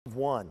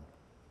one.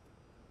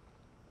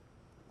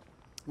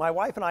 My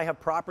wife and I have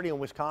property in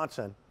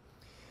Wisconsin,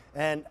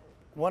 and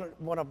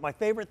one of my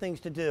favorite things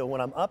to do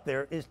when I'm up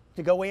there is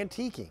to go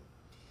antiquing.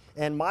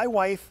 And my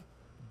wife,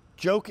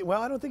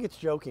 well, I don't think it's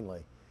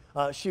jokingly,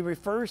 she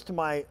refers to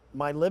my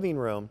living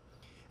room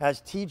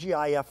as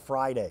TGIF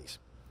Fridays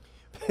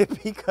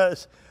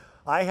because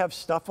I have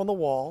stuff on the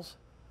walls,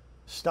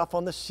 stuff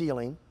on the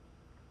ceiling,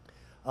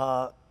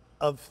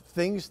 of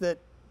things that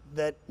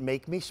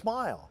make me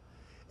smile.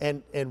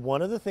 And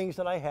one of the things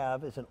that I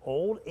have is an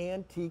old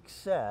antique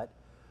set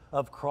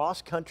of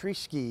cross-country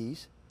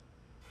skis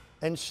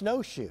and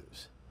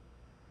snowshoes.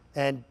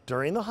 And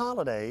during the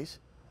holidays,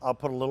 I'll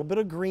put a little bit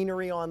of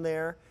greenery on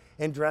there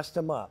and dress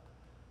them up.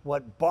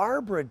 What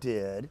Barbara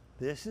did,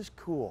 this is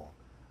cool.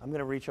 I'm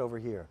gonna reach over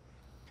here.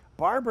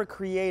 Barbara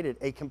created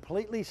a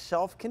completely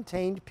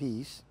self-contained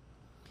piece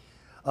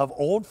of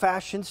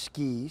old-fashioned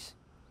skis.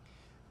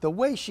 The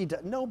way she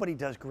does, nobody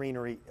does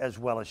greenery as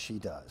well as she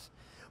does.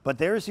 But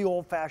there's the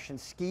old-fashioned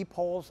ski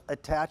poles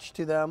attached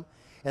to them,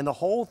 and the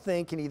whole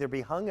thing can either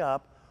be hung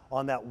up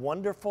on that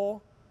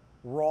wonderful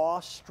raw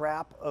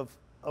strap of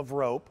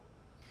rope,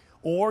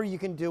 or you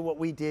can do what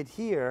we did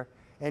here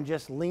and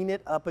just lean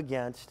it up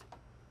against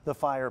the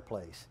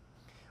fireplace.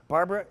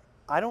 Barbara,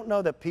 I don't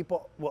know that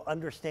people will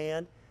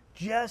understand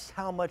just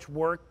how much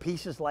work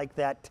pieces like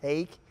that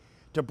take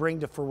to bring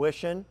to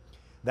fruition.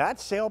 That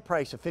sale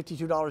price of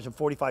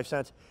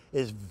 $52.45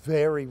 is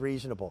very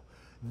reasonable.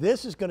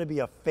 This is going to be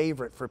a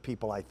favorite for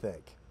people, I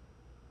think.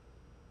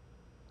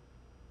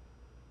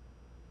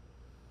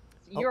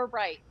 You're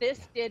right. This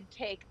did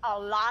take a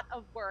lot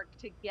of work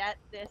to get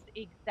this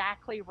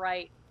exactly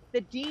right.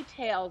 The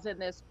details in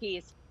this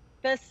piece,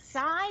 the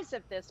size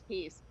of this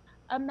piece.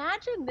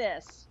 Imagine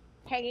this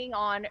hanging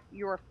on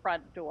your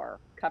front door,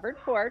 covered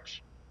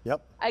porch.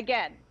 Yep.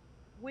 Again,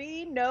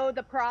 we know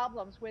the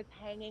problems with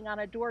hanging on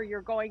a door.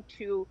 You're going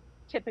to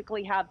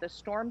typically have the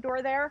storm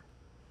door there.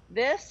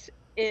 This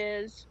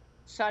is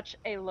such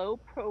a low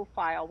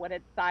profile when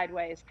it's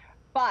sideways,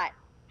 but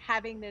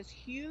having this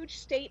huge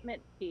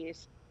statement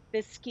piece,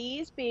 the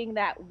skis being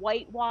that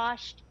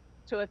whitewashed.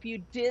 So if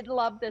you did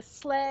love the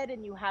sled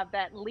and you have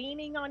that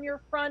leaning on your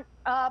front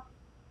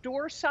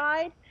door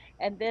side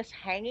and this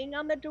hanging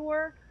on the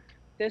door,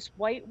 this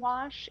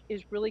whitewash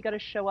is really going to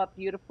show up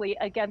beautifully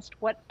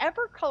against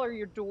whatever color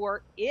your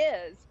door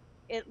is.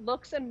 It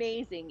looks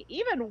amazing.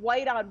 Even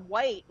white on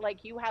white,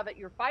 like you have at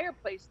your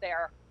fireplace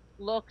there,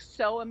 looks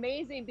so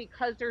amazing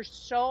because there's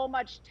so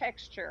much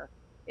texture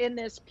in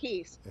this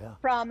piece. Yeah.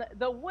 From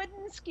the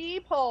wooden ski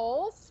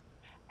poles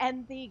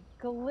and the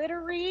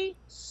glittery,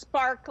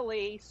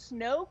 sparkly,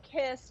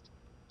 snow-kissed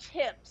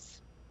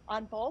tips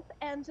on both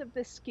ends of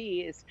the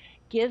skis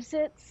gives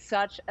it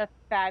such a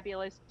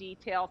fabulous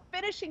detail.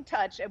 Finishing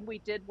touch, and we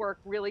did work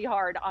really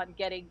hard on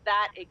getting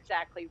that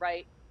exactly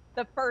right.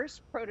 The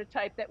first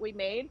prototype that we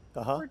made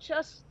were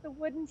just the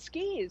wooden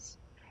skis.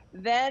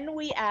 Then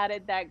we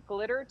added that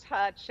glitter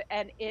touch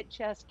and it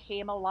just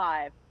came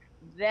alive.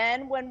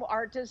 Then when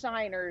our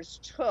designers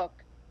took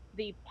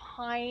the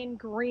pine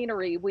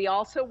greenery, we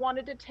also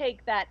wanted to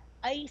take that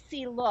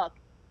icy look.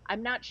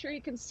 I'm not sure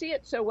you can see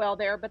it so well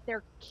there, but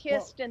they're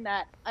kissed in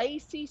that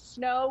icy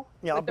snow.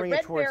 Yeah, I'll bring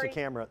it towards the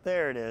camera.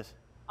 There it is.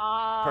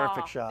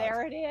 Perfect shot.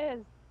 There it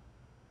is.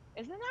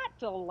 Isn't that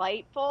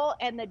delightful?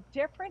 And the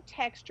different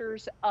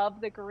textures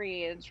of the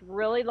greens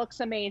really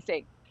looks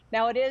amazing.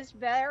 Now it is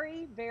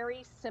very,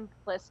 very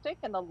simplistic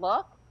in the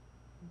look,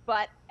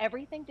 but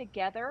everything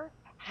together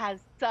has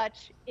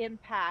such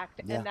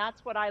impact. Yeah. And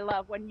that's what I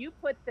love. When you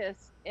put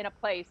this in a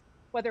place,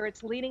 whether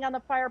it's leaning on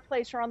the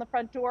fireplace or on the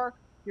front door,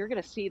 you're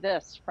going to see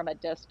this from a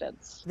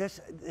distance.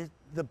 This is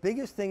the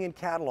biggest thing in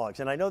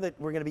catalogs, and I know that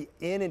we're going to be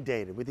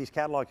inundated with these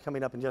catalogs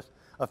coming up in just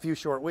a few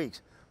short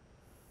weeks,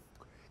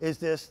 is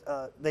this,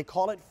 they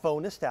call it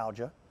faux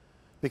nostalgia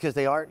because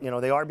they are,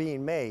 they are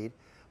being made,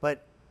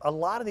 but a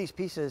lot of these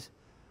pieces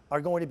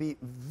are going to be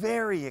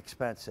very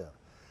expensive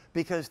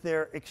because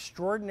they're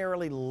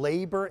extraordinarily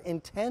labor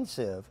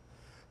intensive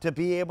to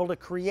be able to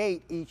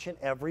create each and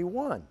every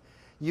one.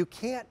 You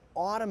can't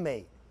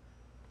automate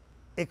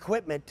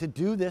equipment to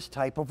do this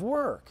type of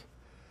work.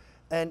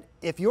 And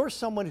if you're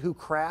someone who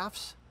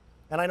crafts,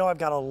 and I know I've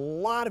got a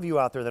lot of you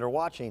out there that are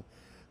watching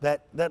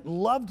that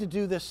love to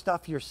do this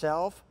stuff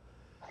yourself,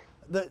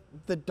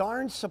 the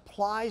darn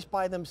supplies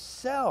by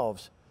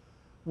themselves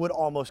would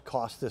almost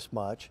cost this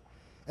much.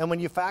 And when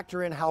you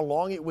factor in how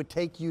long it would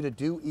take you to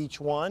do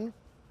each one,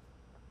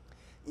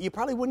 you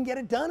probably wouldn't get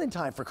it done in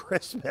time for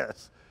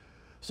Christmas.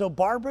 So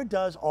Barbara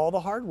does all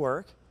the hard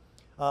work.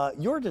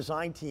 Your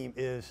design team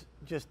is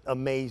just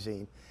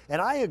amazing.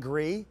 And I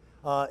agree,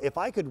 if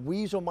I could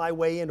weasel my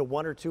way into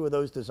one or two of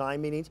those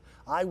design meetings,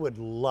 I would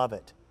love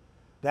it.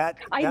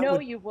 I know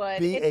you would.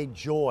 Be a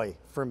joy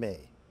for me.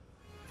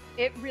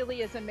 It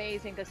really is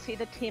amazing to see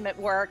the team at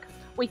work.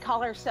 We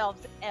call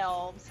ourselves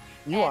elves.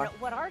 You are.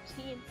 What our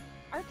team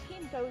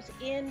goes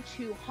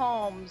into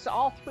homes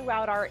all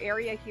throughout our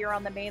area here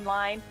on the main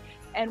line,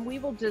 and we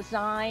will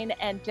design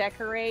and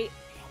decorate.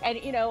 And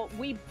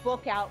we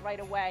book out right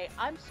away.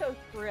 I'm so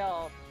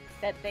thrilled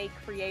that they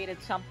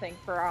created something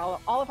for all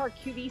of our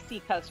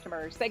QVC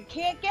customers that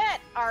can't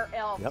get our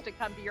elves Yep. to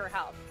come to your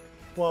house.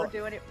 Well, We're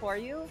doing it for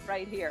you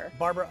right here.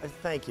 Barbara,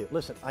 thank you.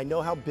 Listen, I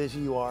know how busy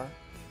you are.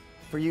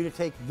 For you to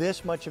take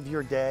this much of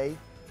your day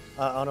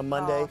on a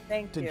Monday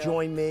thank to you.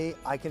 join me,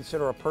 I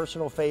consider a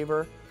personal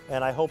favor,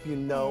 and I hope you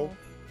know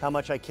how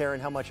much I care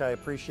and how much I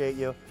appreciate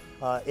you.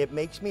 It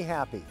makes me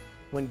happy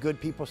when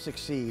good people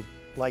succeed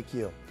like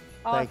you.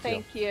 Oh, Thank you.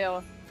 thank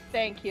you.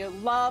 Thank you.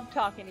 Love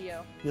talking to you.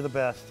 You're the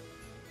best.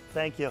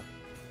 Thank you.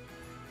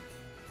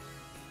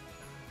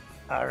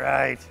 All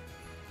right.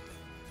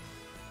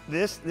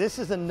 This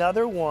is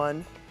another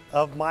one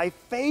of my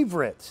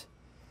favorites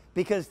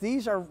because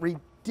these are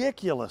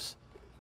ridiculous